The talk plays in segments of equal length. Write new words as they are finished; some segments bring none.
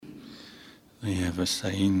They have a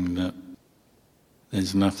saying that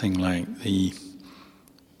there's nothing like the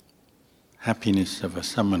happiness of a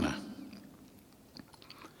samana.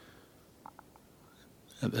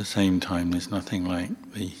 At the same time, there's nothing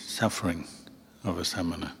like the suffering of a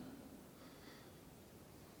samana.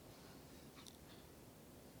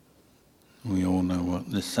 We all know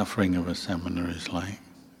what the suffering of a samana is like.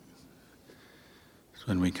 So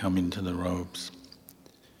when we come into the robes,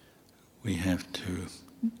 we have to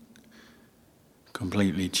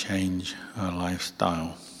completely change our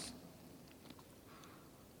lifestyle.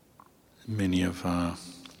 Many of our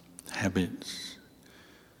habits,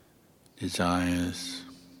 desires,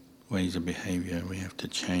 ways of behavior we have to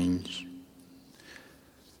change.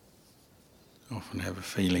 Often have a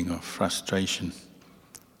feeling of frustration.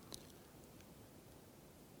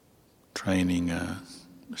 Training a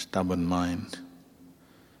stubborn mind.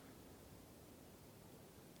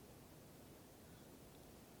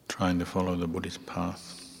 Trying to follow the Buddhist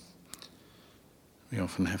path. We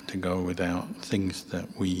often have to go without things that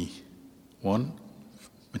we want,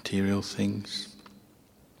 material things.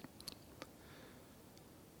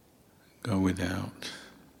 Go without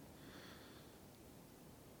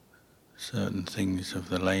certain things of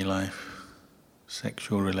the lay life,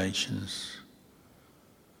 sexual relations,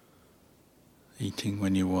 eating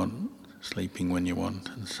when you want, sleeping when you want,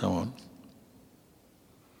 and so on.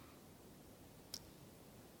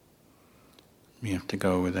 We have to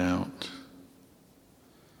go without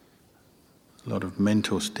a lot of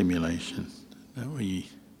mental stimulation that we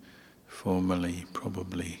formerly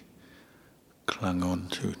probably clung on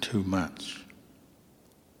to too much.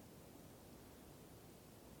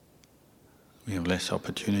 We have less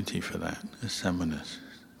opportunity for that as samanas.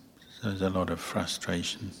 So there's a lot of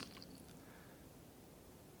frustration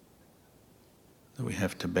that we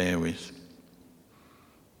have to bear with.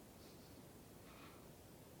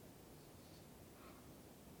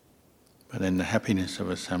 But then the happiness of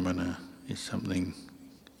a samana is something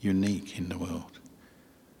unique in the world.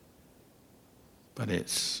 But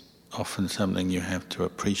it's often something you have to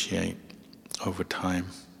appreciate over time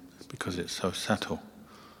because it's so subtle.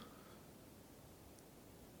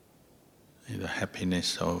 The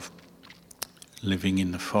happiness of living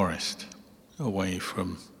in the forest, away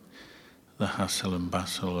from the hustle and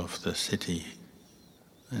bustle of the city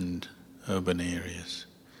and urban areas.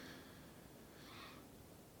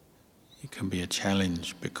 It can be a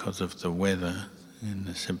challenge because of the weather and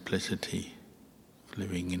the simplicity of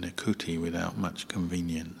living in a kuti without much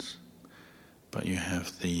convenience. But you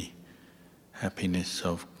have the happiness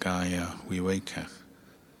of kaya viveka,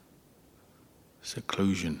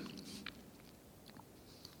 seclusion.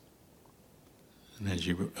 And as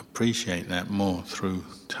you appreciate that more through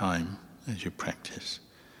time, as you practice,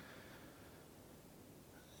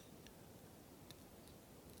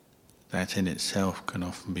 that in itself can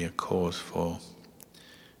often be a cause for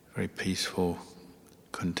very peaceful,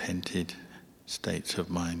 contented states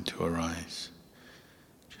of mind to arise.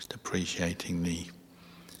 Just appreciating the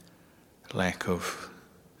lack of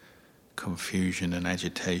confusion and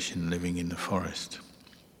agitation living in the forest.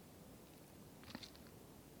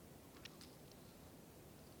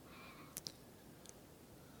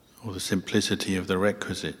 Or the simplicity of the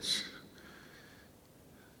requisites.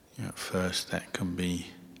 At first that can be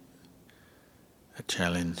a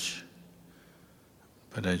challenge,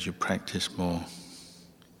 but as you practice more,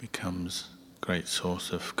 it becomes a great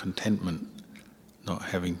source of contentment, not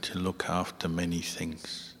having to look after many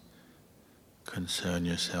things, concern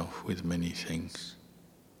yourself with many things.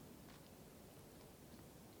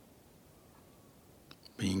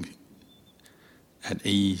 Being at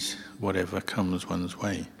ease, whatever comes one's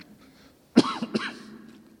way.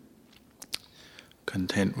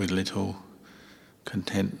 Content with little,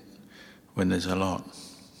 content when there's a lot,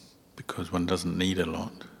 because one doesn't need a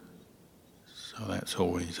lot. So that's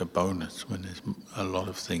always a bonus when there's a lot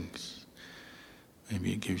of things.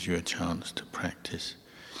 Maybe it gives you a chance to practice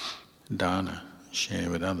dana, share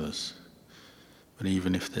with others. But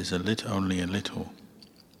even if there's only a little,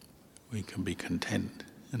 we can be content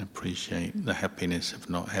and appreciate the happiness of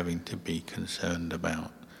not having to be concerned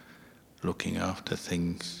about looking after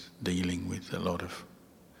things, dealing with a lot of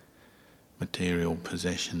material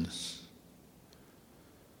possessions.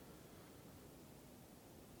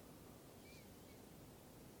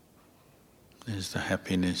 There's the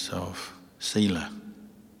happiness of sila.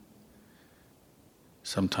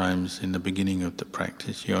 Sometimes in the beginning of the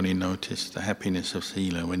practice you only notice the happiness of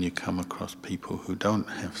sila when you come across people who don't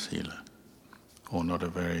have sila, or not a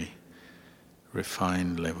very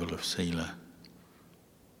refined level of sila.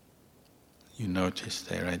 You notice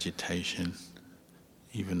their agitation,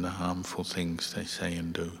 even the harmful things they say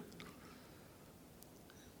and do.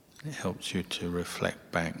 It helps you to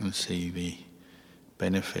reflect back and see the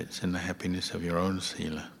benefits and the happiness of your own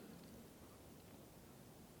sila.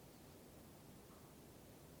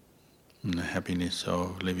 And the happiness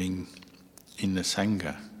of living in the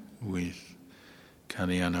Sangha with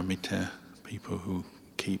Kalyano Mitta, people who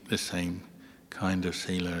keep the same kind of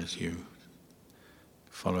sila as you,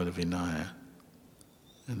 follow the Vinaya,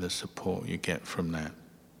 and the support you get from that.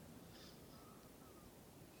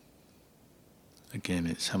 Again,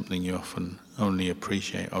 it's something you often only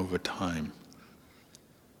appreciate over time.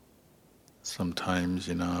 Sometimes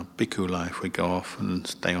in our bhikkhu life we go off and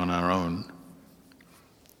stay on our own,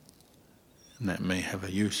 and that may have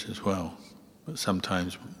a use as well. But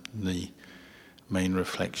sometimes the main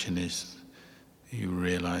reflection is you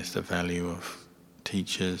realize the value of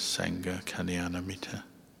teachers, Sangha, Kalyano Mitta.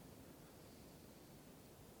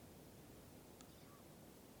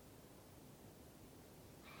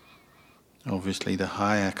 Obviously the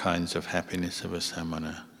higher kinds of happiness of a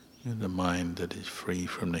samana, the mind that is free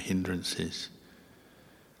from the hindrances,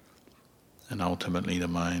 and ultimately the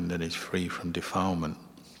mind that is free from defilement.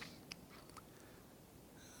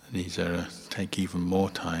 These take even more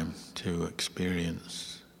time to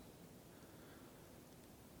experience.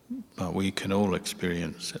 But we can all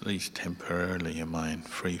experience, at least temporarily, a mind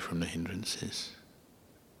free from the hindrances.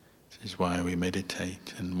 This is why we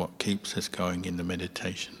meditate and what keeps us going in the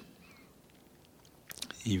meditation,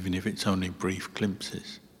 even if it's only brief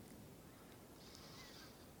glimpses.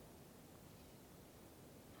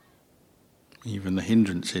 Even the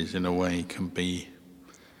hindrances, in a way, can be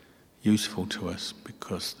useful to us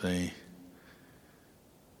because they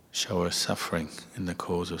show us suffering and the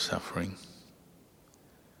cause of suffering.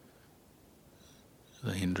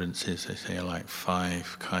 The hindrances, they say, are like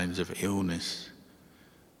 5 kinds of illness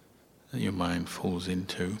that your mind falls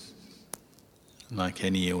into. Like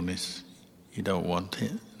any illness, you don't want it,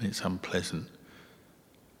 and it's unpleasant.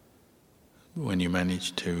 But when you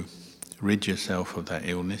manage to rid yourself of that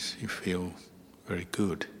illness, you feel very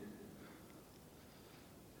good.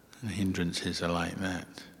 And hindrances are like that.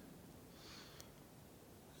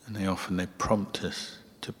 And they prompt us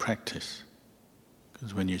to practice.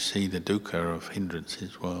 Because when you see the dukkha of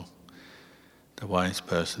hindrances, well, the wise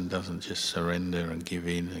person doesn't just surrender and give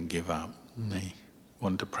in and give up. And they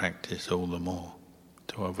want to practice all the more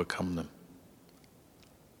to overcome them.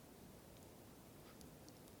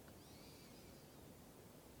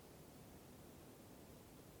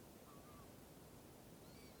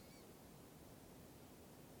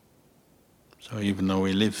 So even though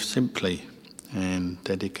we live simply and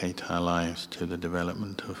dedicate our lives to the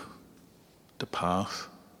development of the path,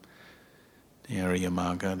 the Arya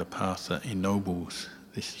Marga, the path that ennobles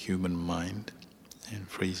this human mind and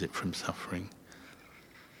frees it from suffering,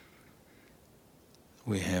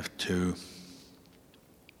 we have to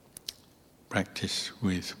practice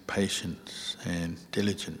with patience and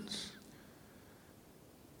diligence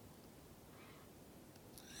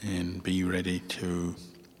and be ready to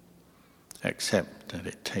accept that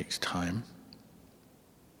it takes time.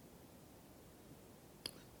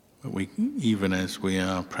 But even as we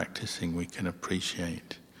are practicing, we can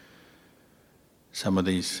appreciate some of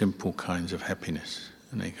these simple kinds of happiness,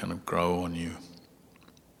 and they kind of grow on you.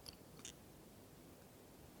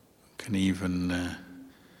 Can even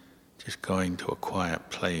just going to a quiet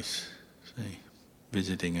place, say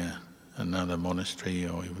visiting another monastery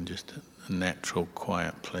or even just a natural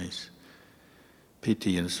quiet place,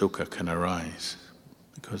 piti and sukha can arise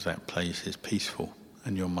because that place is peaceful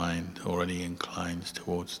and your mind already inclines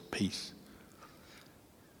towards peace.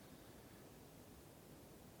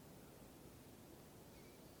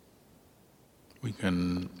 We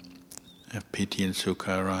can have piti and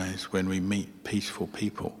sukha arise when we meet peaceful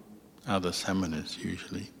people, other samanas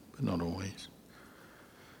usually, but not always.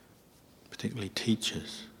 Particularly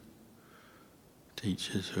teachers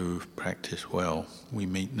who've practiced well, we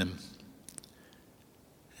meet them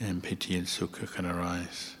and piti and sukha can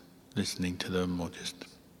arise, listening to them or just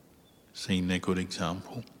seeing their good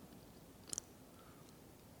example.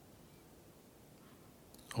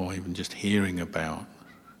 Or even just hearing about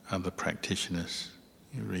other practitioners,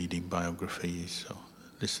 reading biographies or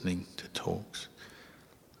listening to talks.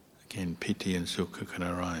 Again, piti and sukha can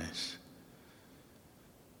arise.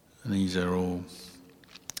 And these are all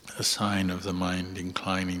a sign of the mind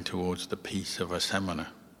inclining towards the peace of a samana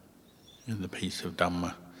and the peace of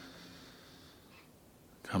Dhamma.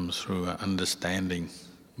 Comes through understanding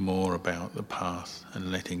more about the path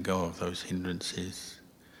and letting go of those hindrances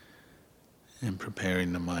and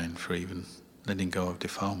preparing the mind for even letting go of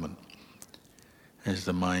defilement. As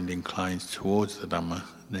the mind inclines towards the Dhamma,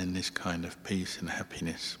 then this kind of peace and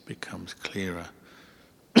happiness becomes clearer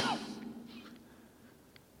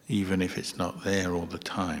Even if it's not there all the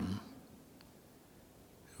time,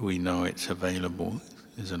 we know it's available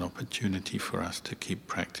as an opportunity for us to keep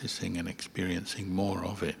practicing and experiencing more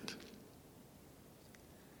of it.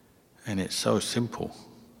 And it's so simple.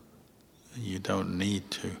 You don't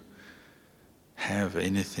need to have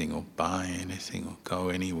anything or buy anything or go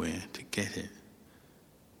anywhere to get it.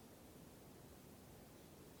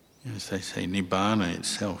 As they say, Nibbana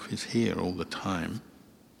itself is here all the time.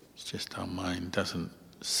 It's just our mind doesn't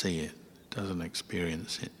see it, doesn't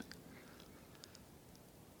experience it.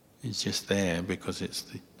 It's just there because it's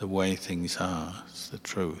the way things are, it's the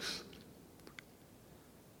truth.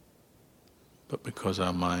 But because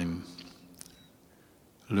our mind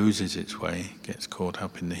loses its way, gets caught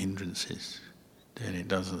up in the hindrances, then it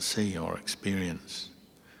doesn't see or experience.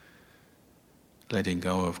 Letting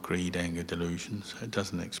go of greed, anger, delusion, so it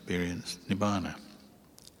doesn't experience Nibbana.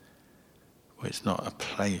 Well, it's not a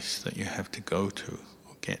place that you have to go to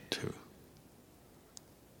or get to.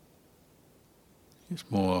 It's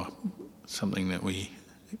more something that we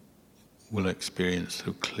will experience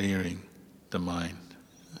through clearing the mind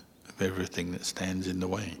of everything that stands in the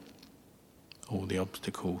way. All the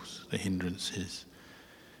obstacles, the hindrances,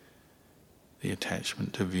 the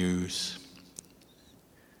attachment to views.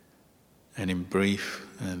 And in brief,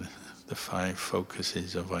 the 5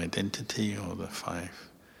 focuses of identity, or the 5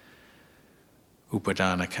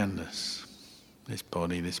 upadana khandhas, this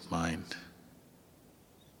body, this mind,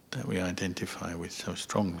 that we identify with so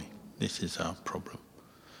strongly. This is our problem.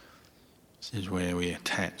 This is where we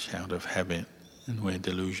attach out of habit and where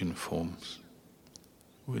delusion forms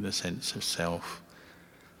with a sense of self.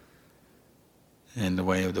 And the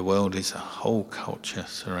way of the world is a whole culture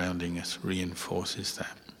surrounding us reinforces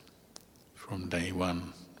that. From day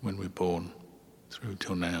one, when we're born, through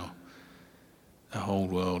till now, the whole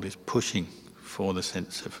world is pushing for the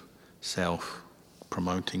sense of self,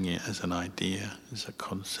 promoting it as an idea, as a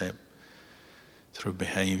concept, through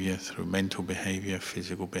behavior, through mental behavior,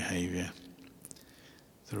 physical behavior,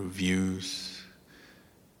 through views,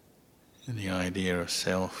 and the idea of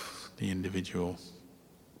self, the individual,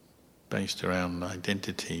 based around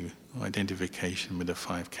identity, identification with the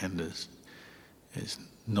 5 khandhas, is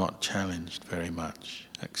not challenged very much,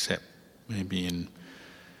 except maybe in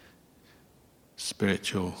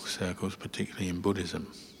spiritual circles, particularly in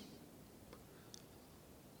Buddhism.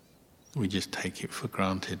 We just take it for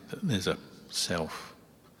granted that there's a self,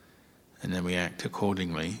 and then we act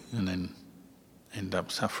accordingly, and then end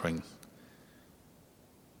up suffering.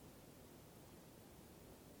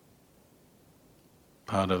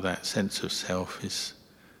 Part of that sense of self is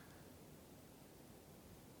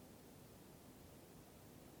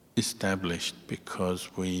established because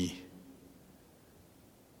we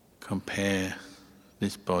compare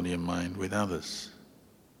this body and mind with others.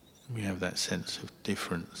 We have that sense of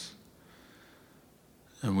difference.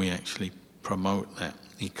 And we actually promote that,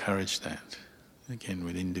 encourage that, again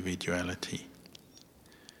with individuality.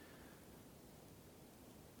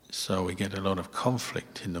 So we get a lot of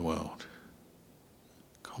conflict in the world.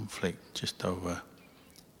 Conflict just over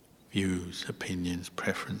views, opinions,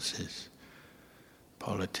 preferences,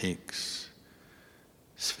 politics,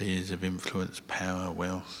 spheres of influence, power,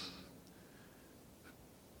 wealth.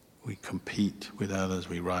 We compete with others,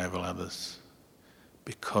 we rival others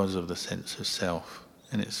because of the sense of self.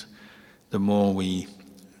 And it's the more we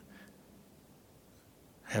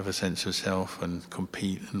have a sense of self and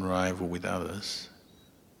compete and rival with others,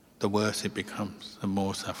 the worse it becomes, the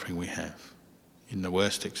more suffering we have. In the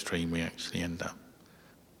worst extreme, we actually end up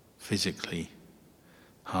physically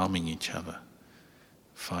harming each other,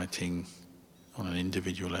 fighting on an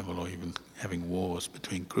individual level, or even having wars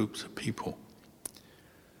between groups of people,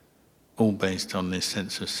 all based on this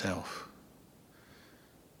sense of self.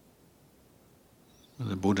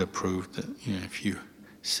 The Buddha proved that if you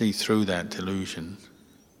see through that delusion,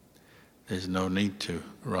 there's no need to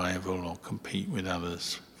rival or compete with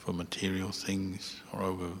others for material things or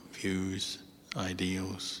over views,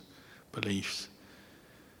 ideals, beliefs.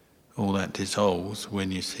 All that dissolves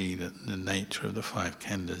when you see that the nature of the 5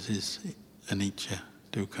 khandhas is anicca,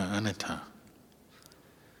 dukkha, anatta.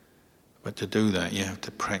 But to do that, you have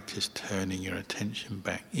to practice turning your attention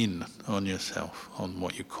back in on yourself, on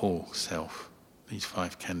what you call self, these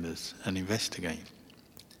 5 khandhas, and investigate,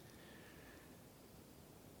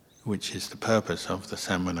 which is the purpose of the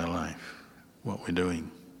samana life, what we're doing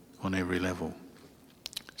on every level.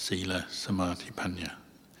 Sila, samadhi, panya.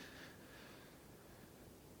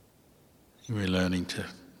 We're learning to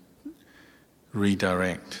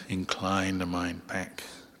redirect, incline the mind back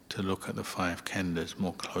to look at the 5 khandhas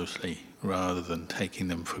more closely rather than taking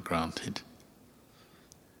them for granted.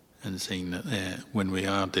 and seeing that when we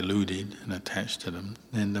are deluded and attached to them,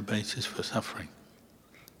 then the basis for suffering.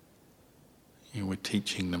 We're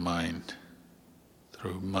teaching the mind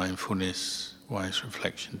through mindfulness, wise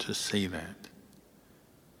reflection, to see that.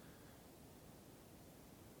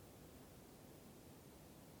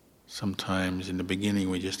 Sometimes in the beginning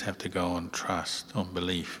we just have to go on trust, on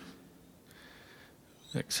belief,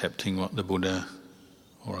 accepting what the Buddha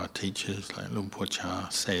or our teachers like Luang Por Chah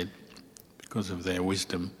said, because of their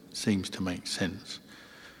wisdom, seems to make sense.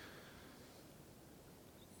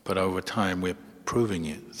 But over time we're proving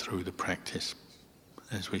it through the practice.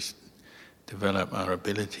 As we develop our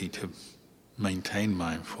ability to maintain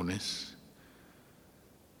mindfulness,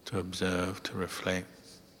 to observe, to reflect,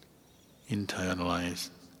 internalize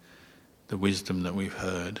the wisdom that we've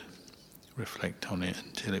heard, reflect on it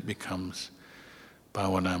until it becomes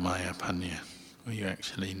bhavana maya panya, where you're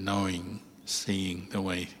actually knowing, seeing the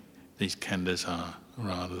way these khandhas are,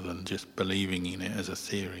 rather than just believing in it as a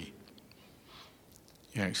theory.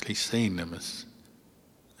 You're actually seeing them as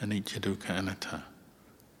anicca, dukkha, anatta.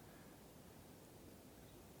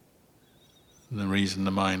 And the reason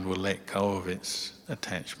the mind will let go of its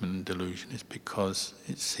attachment and delusion is because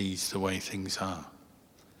it sees the way things are.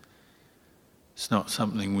 It's not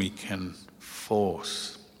something we can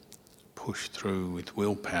force, push through with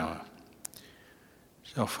willpower.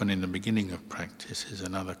 It's often in the beginning of practice is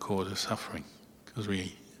another cause of suffering, because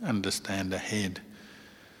we understand ahead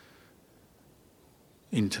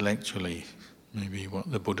intellectually maybe what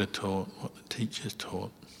the Buddha taught, what the teachers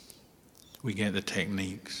taught. We get the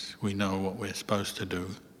techniques, we know what we're supposed to do,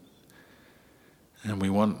 and we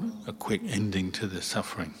want a quick ending to the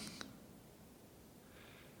suffering.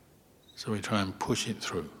 So we try and push it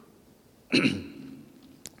through.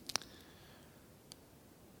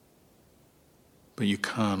 But you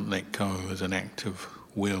can't let go as an act of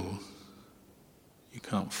will. You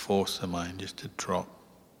can't force the mind just to drop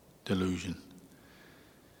delusion.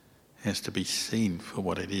 It has to be seen for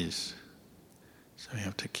what it is. So you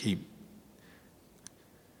have to keep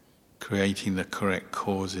creating the correct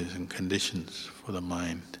causes and conditions for the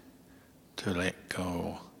mind to let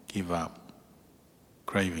go, give up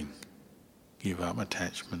craving, give up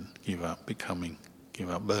attachment, give up becoming, give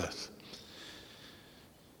up birth.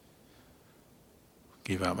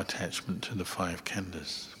 Give up attachment to the 5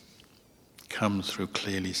 khandhas. Comes through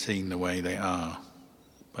clearly seeing the way they are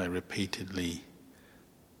by repeatedly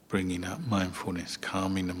bringing up mindfulness,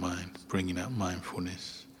 calming the mind, bringing up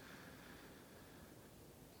mindfulness.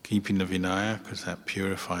 Keeping the Vinaya, because that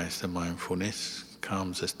purifies the mindfulness,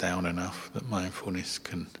 calms us down enough that mindfulness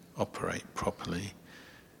can operate properly.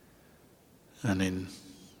 And then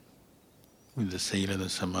with the Sila, the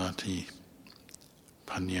Samadhi,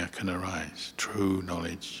 Panya can arise, true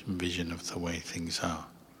knowledge and vision of the way things are.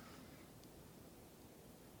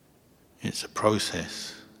 It's a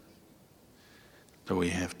process that we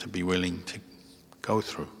have to be willing to go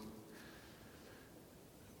through.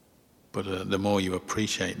 But the more you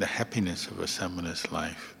appreciate the happiness of a samana's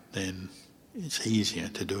life, then it's easier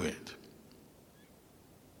to do it.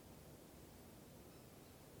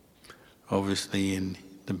 Obviously, in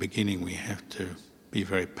the beginning we have to be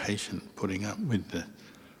very patient, putting up with the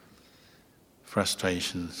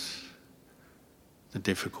frustrations, the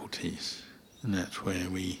difficulties, and that's where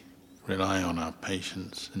we rely on our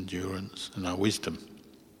patience, endurance, and our wisdom.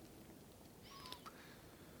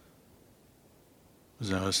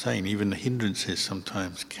 As I was saying, even the hindrances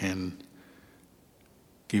sometimes can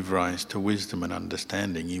give rise to wisdom and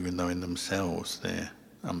understanding, even though in themselves they're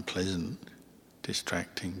unpleasant,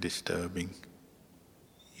 distracting, disturbing,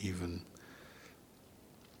 even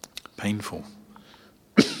painful.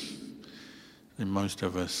 And most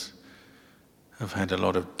of us have had a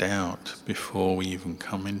lot of doubt before we even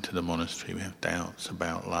come into the monastery. We have doubts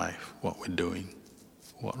about life, what we're doing,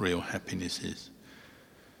 what real happiness is.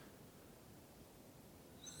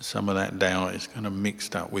 Some of that doubt is kind of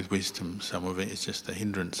mixed up with wisdom. Some of it is just the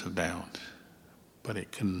hindrance of doubt. But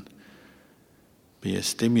it can be a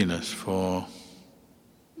stimulus for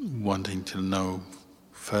wanting to know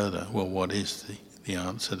further, well, what is the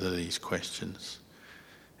answer to these questions?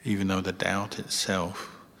 Even though the doubt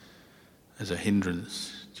itself, as a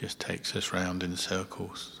hindrance, just takes us round in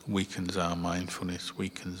circles, weakens our mindfulness,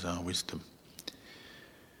 weakens our wisdom.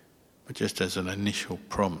 But just as an initial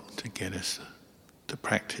prompt to get us to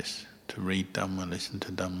practice, to read Dhamma, listen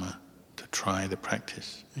to Dhamma, to try the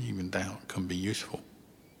practice, even doubt can be useful.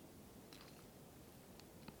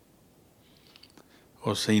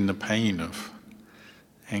 Or seeing the pain of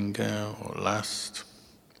anger or lust,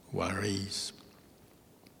 worries,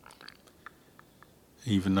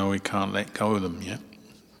 even though we can't let go of them yet,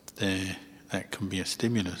 they're that can be a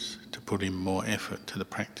stimulus to put in more effort to the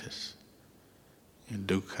practice. And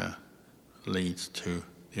dukkha leads to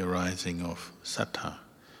the arising of saddha.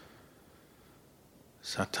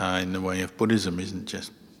 Saddha in the way of Buddhism isn't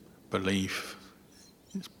just belief,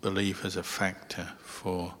 it's belief as a factor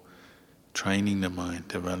for training the mind,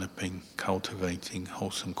 developing, cultivating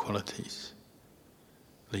wholesome qualities.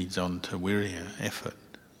 Leads on to virya, effort.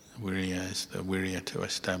 Virya is the virya to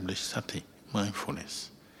establish sati, mindfulness.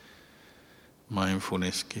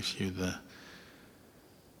 Mindfulness gives you the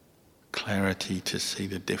clarity to see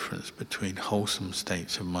the difference between wholesome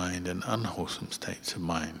states of mind and unwholesome states of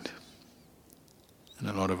mind. And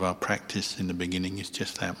a lot of our practice in the beginning is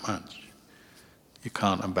just that much. You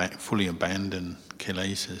can't fully abandon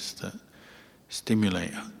kilesas that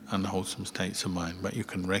stimulate unwholesome states of mind, but you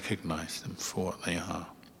can recognize them for what they are.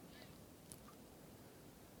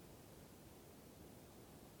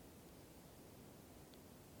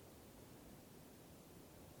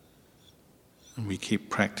 And we keep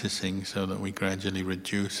practicing so that we gradually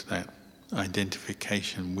reduce that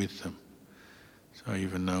identification with them. So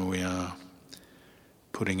even though we are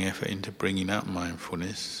putting effort into bringing up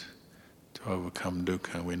mindfulness to overcome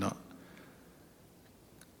dukkha, we're not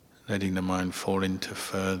letting the mind fall into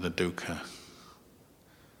further dukkha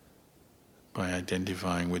by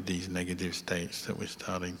identifying with these negative states that we're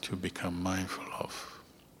starting to become mindful of.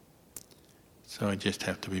 So I just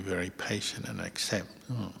have to be very patient and accept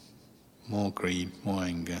more greed, more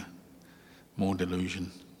anger, more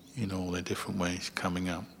delusion in all the different ways coming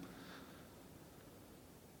up.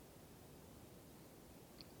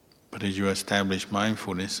 But as you establish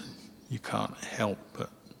mindfulness, you can't help but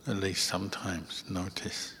at least sometimes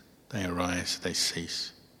notice they arise, they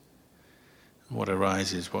cease. What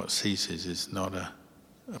arises, what ceases is not a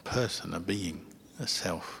person, a being, a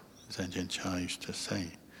self, as Ajahn Chah used to say.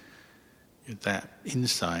 That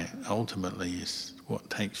insight ultimately is what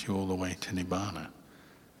takes you all the way to Nibbana.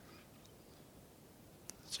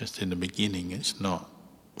 Just in the beginning, it's not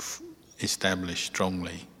established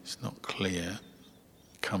strongly, it's not clear,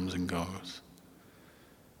 it comes and goes.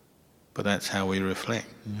 But that's how we reflect.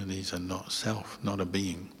 These are not self, not a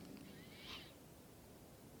being.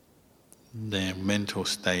 They're mental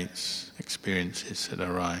states, experiences that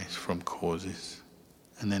arise from causes,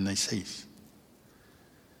 and then they cease.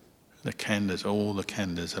 The khandhas, all the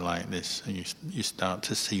khandhas are like this. And you start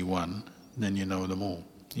to see one, then you know them all.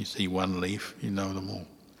 You see one leaf, you know them all.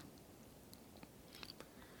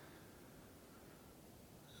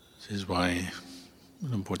 This is why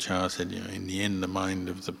Rinpoche said, in the end the mind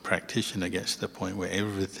of the practitioner gets to the point where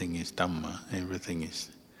everything is Dhamma, everything is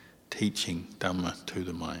teaching Dhamma to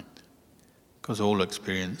the mind. Because all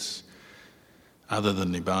experience, other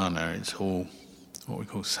than Nibbana, it's all what we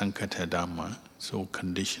call Sankata Dhamma, it's all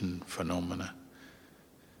conditioned phenomena.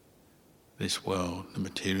 This world, the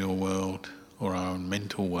material world, or our own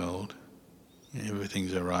mental world,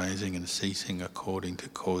 everything's arising and ceasing according to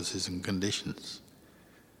causes and conditions.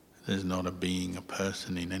 There's not a being, a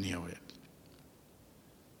person in any of it.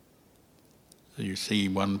 So you see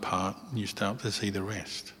one part, you start to see the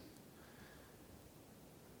rest.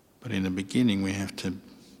 But in the beginning we have to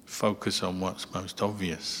focus on what's most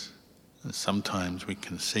obvious. And sometimes we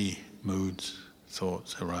can see moods,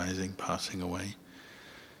 thoughts arising, passing away.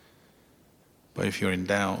 But if you're in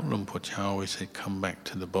doubt, Rinpoche always said, come back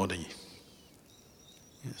to the body.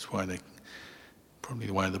 That's why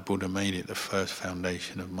probably why the Buddha made it the first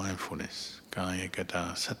foundation of mindfulness, Kaya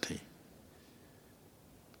Gata Sati.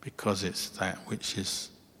 Because it's that which is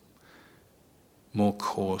more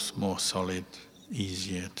coarse, more solid,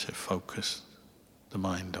 easier to focus the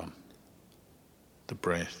mind on. The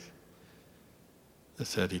breath, the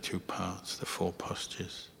 32 parts, the 4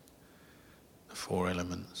 postures, the 4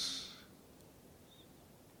 elements,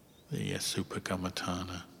 the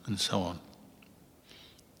Supakamatthana, and so on.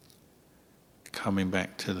 Coming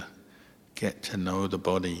back to get to know the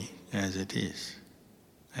body as it is,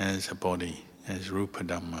 as a body, as Rupa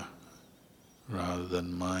Dhamma, rather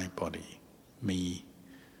than my body, me.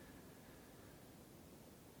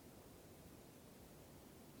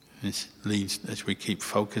 This leads, as we keep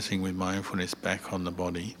focusing with mindfulness back on the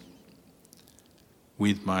body,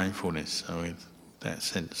 with mindfulness, so with that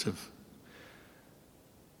sense of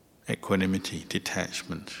equanimity,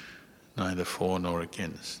 detachment, neither for nor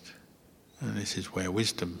against. And this is where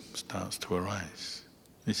wisdom starts to arise.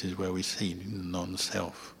 This is where we see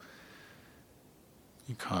non-self.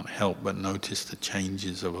 You can't help but notice the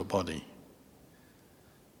changes of a body,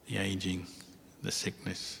 the aging, the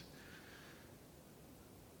sickness,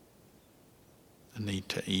 the need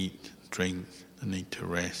to eat, drink, the need to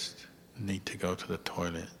rest, the need to go to the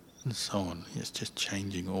toilet, and so on. It's just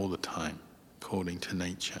changing all the time. according to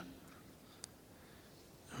nature.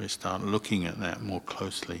 We start looking at that more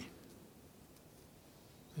closely.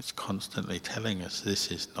 It's constantly telling us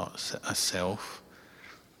this is not a self.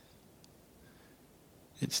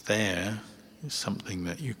 It's there, it's something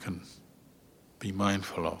that you can be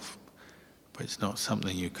mindful of, but it's not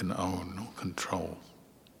something you can own or control.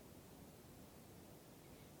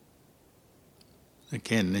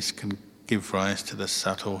 Again, this can give rise to the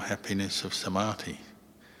subtle happiness of samadhi.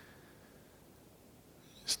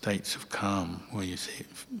 States of calm where you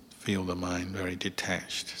feel the mind very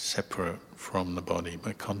detached, separate from the body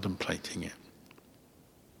by contemplating it.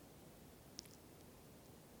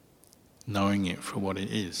 Knowing it for what it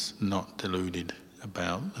is, not deluded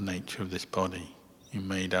about the nature of this body. You're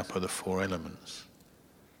made up of the four elements.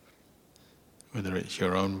 Whether it's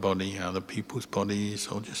your own body, other people's bodies,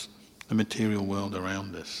 or just the material world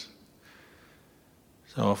around us.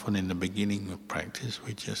 So often in the beginning of practice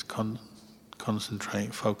we just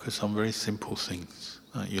concentrate, focus on very simple things.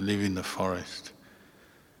 Like you live in the forest.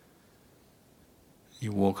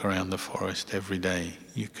 You walk around the forest every day.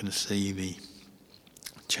 You can see the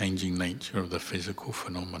changing nature of the physical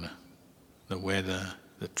phenomena. The weather,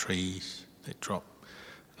 the trees, they drop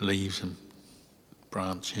leaves and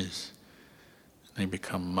branches. They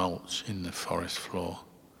become mulch in the forest floor,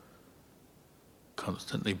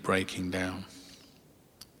 constantly breaking down.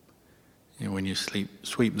 When you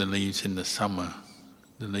sweep the leaves in the summer,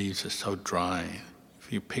 the leaves are so dry.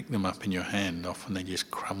 If you pick them up in your hand, often they just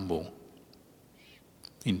crumble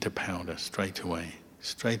into powder straight away.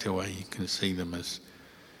 Straight away you can see them as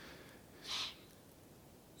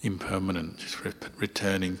impermanent, just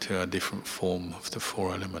returning to a different form of the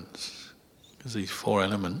four elements. Because these four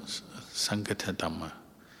elements are sankata dhamma.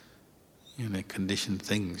 They're conditioned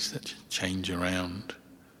things that change around.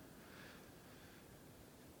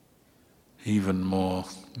 Even more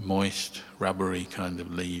moist, rubbery kind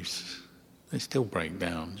of leaves, they still break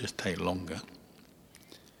down, just take longer.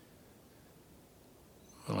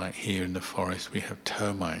 Like here in the forest we have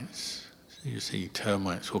termites. So you see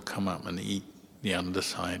termites will come up and eat the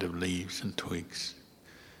underside of leaves and twigs.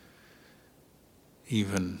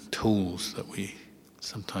 Even tools that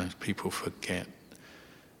sometimes people forget.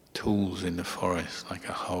 Tools in the forest like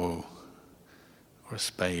a hoe or a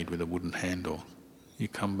spade with a wooden handle. You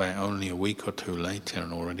come back only a week or two later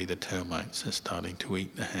and already the termites are starting to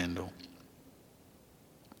eat the handle.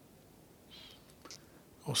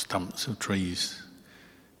 Or stumps of trees.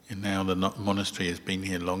 And now the monastery has been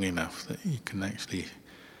here long enough that you can actually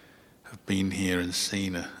have been here and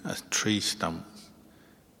seen a tree stump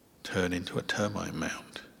turn into a termite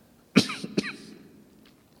mound.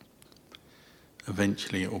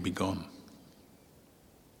 Eventually it will be gone.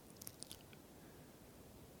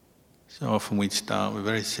 So often we start with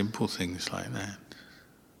very simple things like that.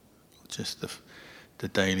 Just the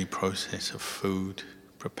daily process of food,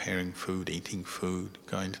 preparing food, eating food,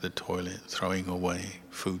 going to the toilet, throwing away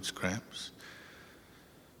food scraps.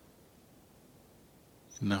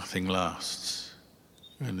 Nothing lasts.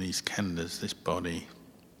 And these khandhas, this body,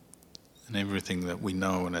 and everything that we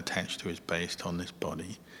know and attach to is based on this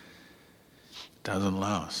body, doesn't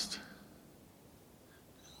last.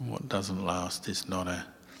 What doesn't last is not a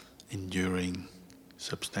enduring,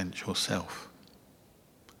 substantial self.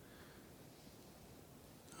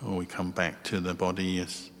 Or we come back to the body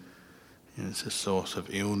as it's a source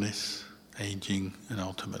of illness, aging, and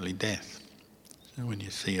ultimately death. So when you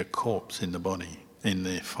see a corpse in the body, in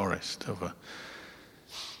the forest of a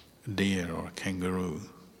deer or a kangaroo,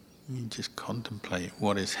 you just contemplate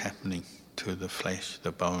what is happening to the flesh,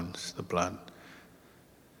 the bones, the blood.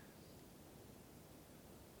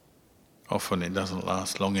 Often it doesn't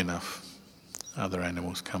last long enough. Other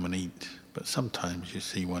animals come and eat, but sometimes you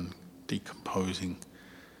see one decomposing.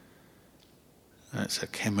 That's a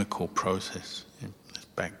chemical process. There's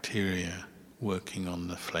bacteria working on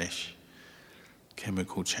the flesh,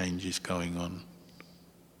 chemical changes going on.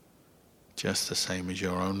 Just the same as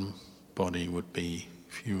your own body would be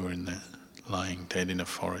if you were lying dead in a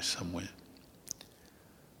forest somewhere.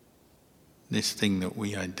 This thing that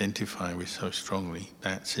we identify with so strongly,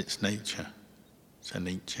 that's its nature. It's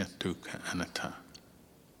anicca, dukkha, anatta.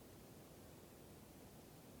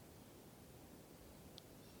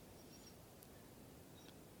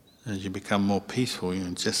 As you become more peaceful,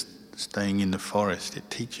 just staying in the forest, it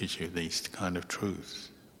teaches you these kind of truths.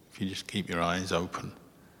 If you just keep your eyes open,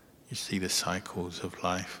 you see the cycles of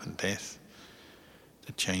life and death,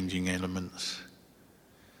 the changing elements.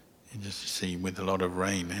 You just see with a lot of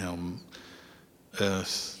rain how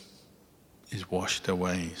earth is washed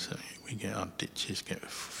away, so we get our ditches get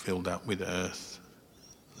filled up with earth,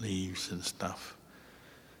 leaves and stuff.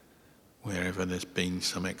 Wherever there's been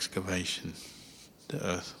some excavation, the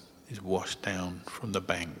earth is washed down from the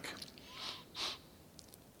bank.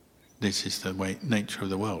 This is the nature of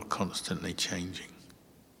the world, constantly changing.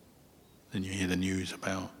 Then you hear the news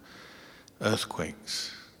about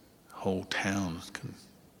earthquakes. Whole towns can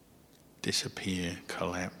disappear,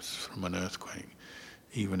 collapse from an earthquake.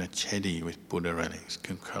 Even a chedi with Buddha relics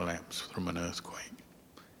can collapse from an earthquake.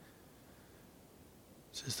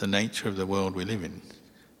 This is the nature of the world we live in.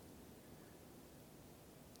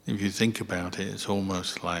 If you think about it, it's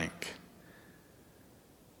almost like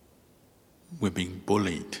we're being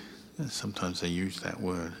bullied. Sometimes they use that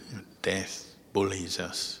word. Death bullies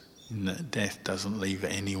us. Death doesn't leave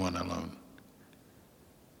anyone alone.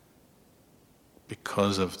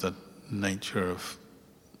 Because of the nature of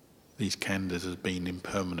these khandhas as being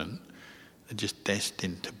impermanent, they're just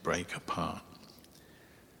destined to break apart.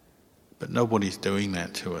 But nobody's doing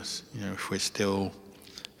that to us. If we're still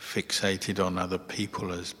fixated on other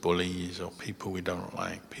people as bullies or people we don't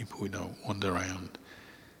like, people we don't want around,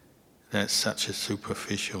 that's such a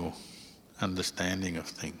superficial understanding of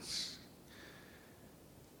things.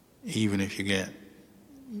 Even if you get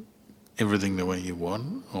everything the way you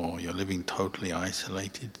want, or you're living totally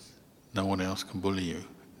isolated, no one else can bully you.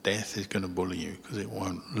 Death is going to bully you because it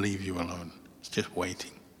won't leave you alone. It's just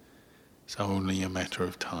waiting. It's only a matter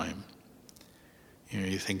of time.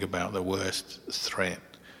 You think about the worst threat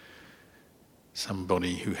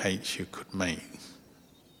somebody who hates you could make.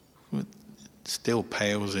 It still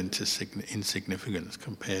pales into insignificance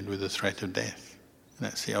compared with the threat of death. And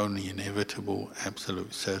that's the only inevitable,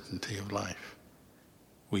 absolute certainty of life.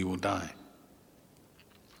 We will die.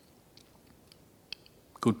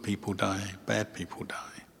 Good people die, bad people die.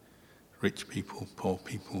 Rich people, poor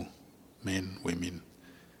people, men, women.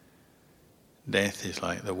 Death is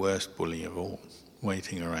like the worst bully of all,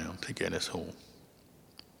 waiting around to get us all.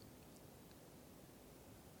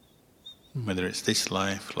 Whether it's this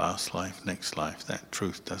life, last life, next life, that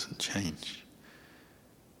truth doesn't change.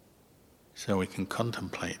 So we can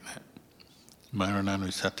contemplate that.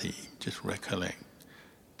 Marananusati, just recollect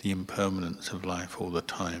the impermanence of life all the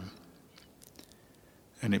time.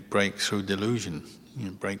 And it breaks through delusion.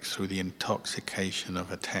 It breaks through the intoxication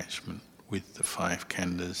of attachment with the 5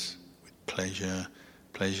 khandhas, with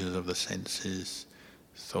pleasures of the senses,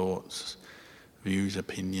 thoughts, views,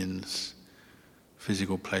 opinions,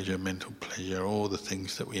 physical pleasure, mental pleasure, all the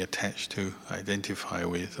things that we attach to, identify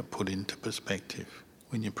with, are put into perspective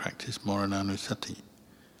when you practice Marananusati.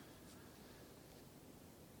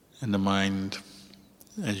 And the mind,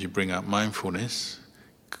 as you bring up mindfulness,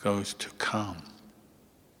 goes to calm,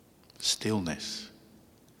 stillness.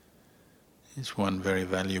 It's one very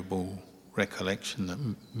valuable recollection that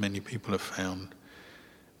many people have found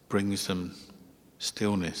brings them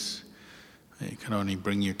stillness. It can only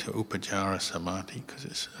bring you to Upajjhara Samadhi because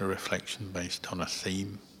it's a reflection based on a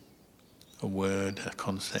theme, a word, a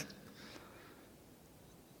concept.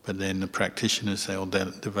 But then the practitioners, they'll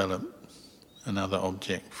develop another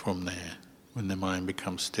object from there. When the mind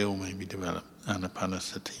becomes still, maybe develop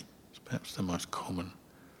Anapanasati. It's perhaps the most common.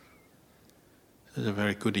 It's a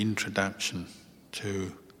very good introduction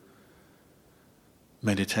to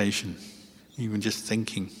meditation, even just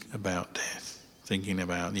thinking about death, thinking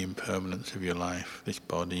about the impermanence of your life, this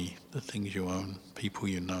body, the things you own, people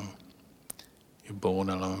you know. You're born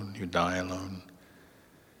alone, you die alone.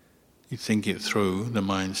 You think it through, the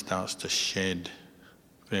mind starts to shed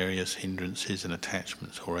various hindrances and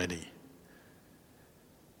attachments already.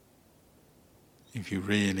 If you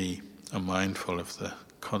really are mindful of the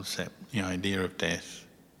concept, the idea of death,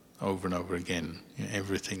 over and over again,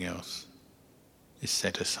 everything else is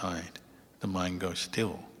set aside. The mind goes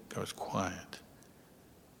still, goes quiet.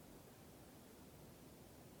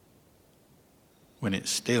 When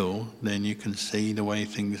it's still, then you can see the way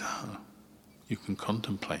things are. You can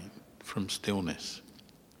contemplate from stillness.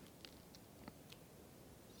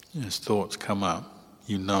 As thoughts come up,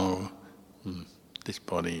 you know, this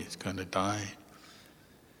body is going to die.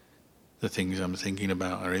 The things I'm thinking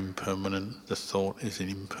about are impermanent. The thought is an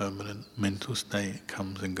impermanent mental state,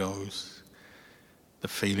 comes and goes. The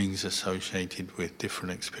feelings associated with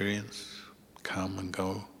different experience come and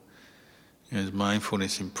go. As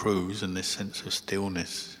mindfulness improves and this sense of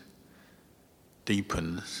stillness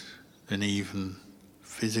deepens, then even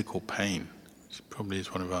physical pain, which probably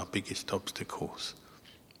is one of our biggest obstacles,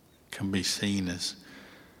 can be seen as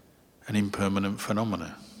an impermanent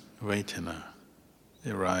phenomena, vedana.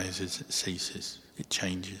 It arises, it ceases, it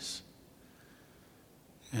changes.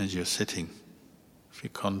 As you're sitting, if you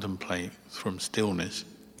contemplate from stillness,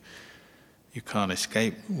 you can't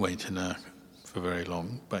escape vedana for very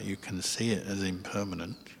long, but you can see it as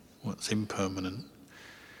impermanent. What's impermanent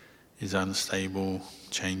is unstable,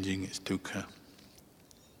 changing, it's dukkha.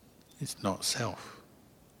 It's not self.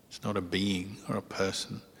 It's not a being or a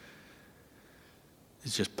person.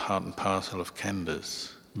 It's just part and parcel of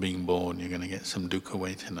khandhas. Being born, you're going to get some dukkha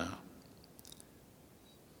vedana.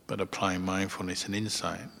 But applying mindfulness and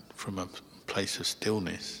insight from a place of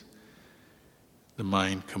stillness, the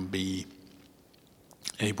mind can be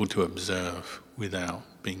able to observe without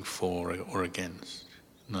being for or against,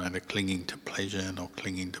 neither clinging to pleasure nor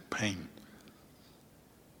clinging to pain.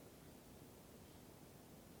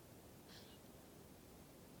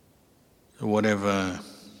 So whatever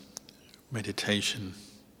meditation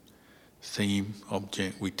theme,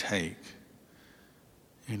 object we take,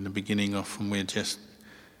 in the beginning often we're just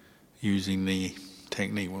using the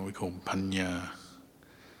technique, what we call panya,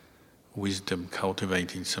 wisdom,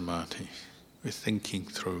 cultivating samadhi. We're thinking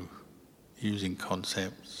through, using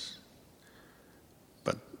concepts,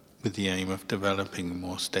 but with the aim of developing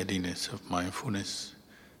more steadiness of mindfulness,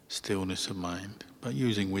 stillness of mind, but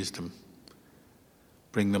using wisdom.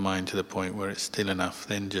 Bring the mind to the point where it's still enough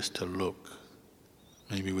then just to look,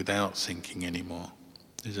 maybe without thinking anymore.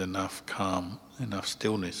 There's enough calm, enough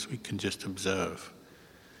stillness, we can just observe.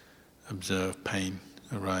 Observe pain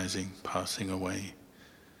arising, passing away.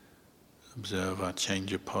 Observe our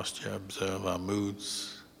change of posture, observe our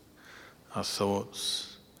moods, our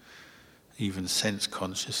thoughts, even sense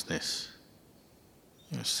consciousness.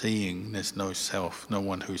 Seeing, there's no self, no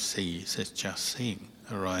one who sees, it's just seeing,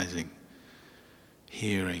 arising,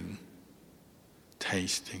 hearing,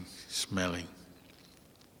 tasting, smelling.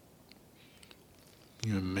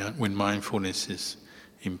 When mindfulness is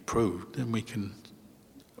improved, then we can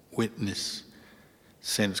witness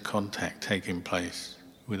sense contact taking place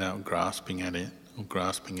without grasping at it or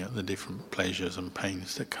grasping at the different pleasures and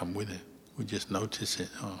pains that come with it. We just notice it,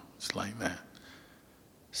 oh, it's like that.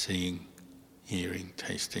 Seeing, hearing,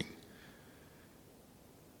 tasting.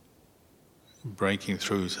 Breaking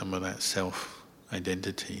through some of that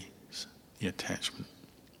self-identity, the attachment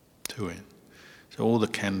to it. So all the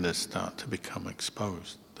khandhas start to become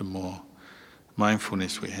exposed. The more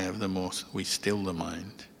mindfulness we have, the more we still the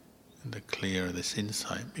mind, and the clearer this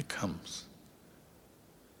insight becomes.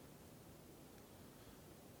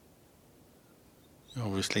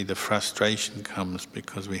 Obviously the frustration comes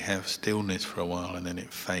because we have stillness for a while and then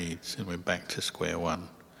it fades and we're back to square one.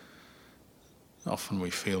 Often we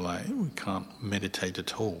feel like we can't meditate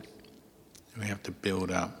at all. We have to build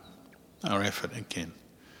up our effort again,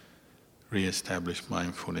 re-establish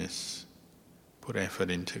mindfulness, put effort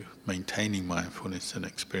into maintaining mindfulness and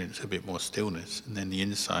experience a bit more stillness, and then the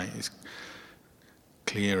insight is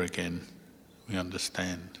clear again, we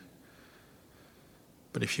understand.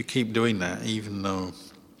 But if you keep doing that, even though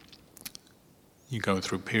you go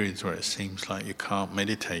through periods where it seems like you can't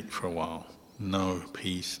meditate for a while, no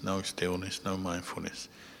peace, no stillness, no mindfulness,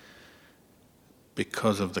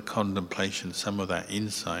 because of the contemplation, some of that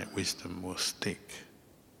insight, wisdom will stick.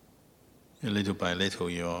 Little by little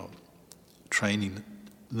you're training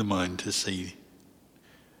the mind to see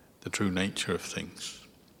the true nature of things.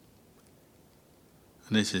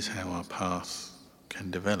 And this is how our path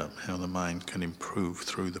can develop, how the mind can improve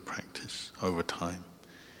through the practice over time,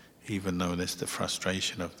 even though there's the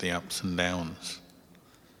frustration of the ups and downs.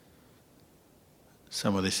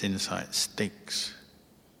 Some of this insight sticks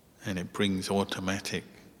and it brings automatic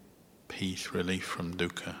peace, relief from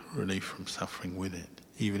dukkha, relief from suffering with it.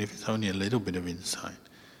 Even if it's only a little bit of insight.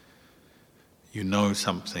 You know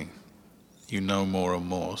something, you know more and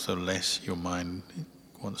more, so less your mind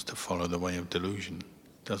wants to follow the way of delusion.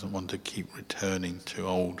 It doesn't want to keep returning to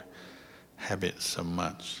old habits so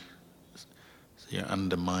much. So you're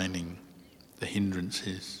undermining the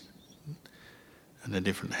hindrances and the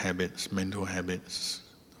different habits, mental habits,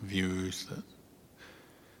 views that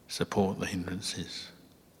support the hindrances.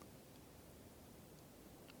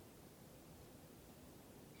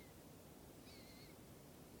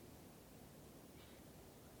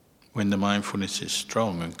 When the mindfulness is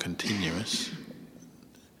strong and continuous,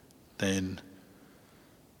 then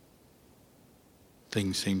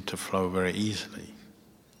things seem to flow very easily.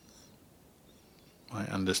 I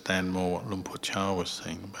understand more what Luang Por Chah was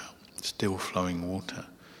saying about still flowing water.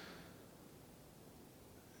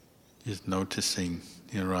 Just noticing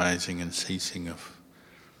the arising and ceasing of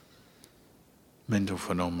mental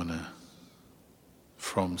phenomena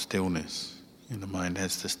from stillness. The mind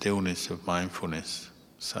has the stillness of mindfulness,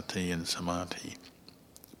 sati and samadhi,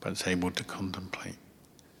 but it's able to contemplate,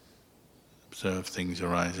 observe things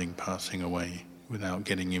arising, passing away, without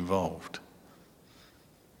getting involved.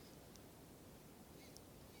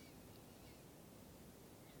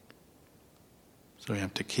 So So we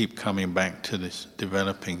have to keep coming back to this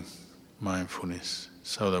developing mindfulness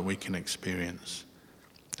so that we can experience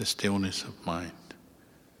the stillness of mind,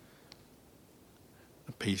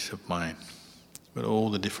 the peace of mind. But all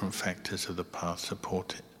the different factors of the path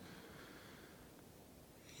support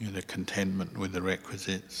it. The contentment with the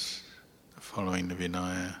requisites, following the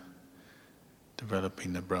Vinaya,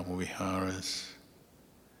 developing the Brahmaviharas,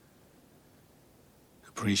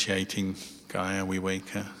 appreciating Kaya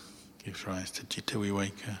Viveka, gives rise to Citta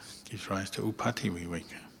Viveka, gives rise to Upati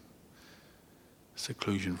Viveka,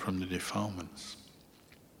 seclusion from the defilements.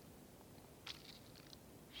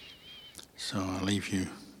 So I'll leave you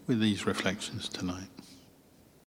with these reflections tonight.